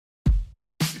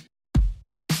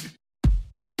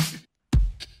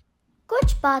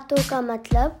बातों का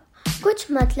मतलब,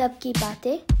 कुछ मतलब की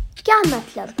बातें, क्या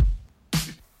मतलब?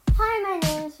 Hi, my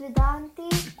name is Vedanti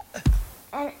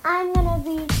and I'm gonna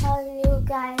be telling you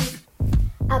guys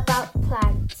about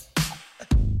plants.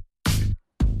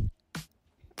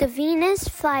 The Venus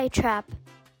flytrap.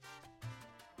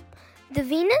 The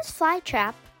Venus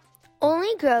flytrap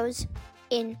only grows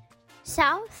in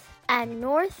South and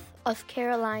North of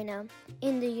Carolina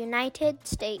in the United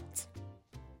States.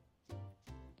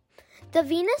 The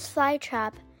Venus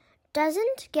flytrap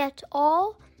doesn't get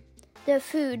all the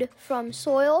food from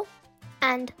soil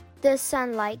and the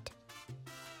sunlight.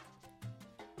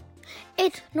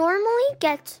 It normally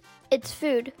gets its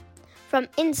food from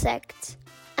insects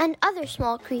and other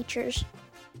small creatures.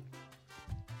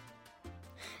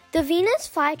 The Venus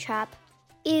flytrap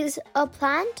is a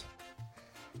plant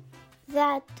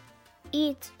that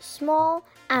eats small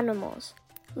animals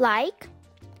like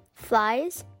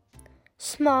flies,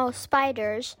 small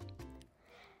spiders,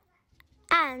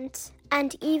 ants,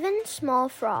 and even small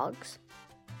frogs.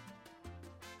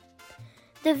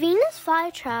 The Venus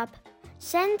flytrap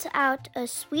sends out a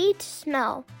sweet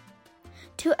smell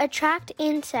to attract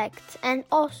insects and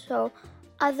also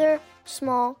other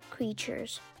small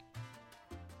creatures.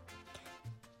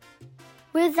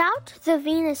 Without the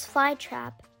Venus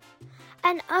flytrap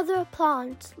and other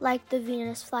plants like the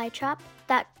Venus flytrap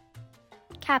that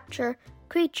capture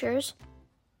creatures,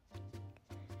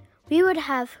 we would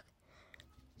have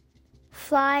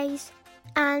flies,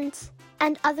 ants,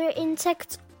 and other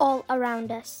insects all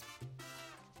around us.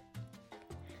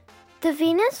 The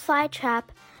Venus flytrap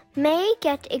may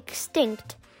get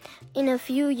extinct in a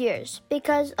few years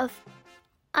because of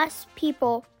us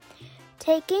people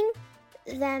taking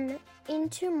them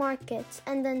into markets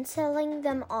and then selling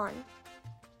them on.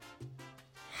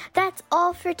 That's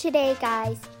all for today,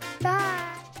 guys. Bye!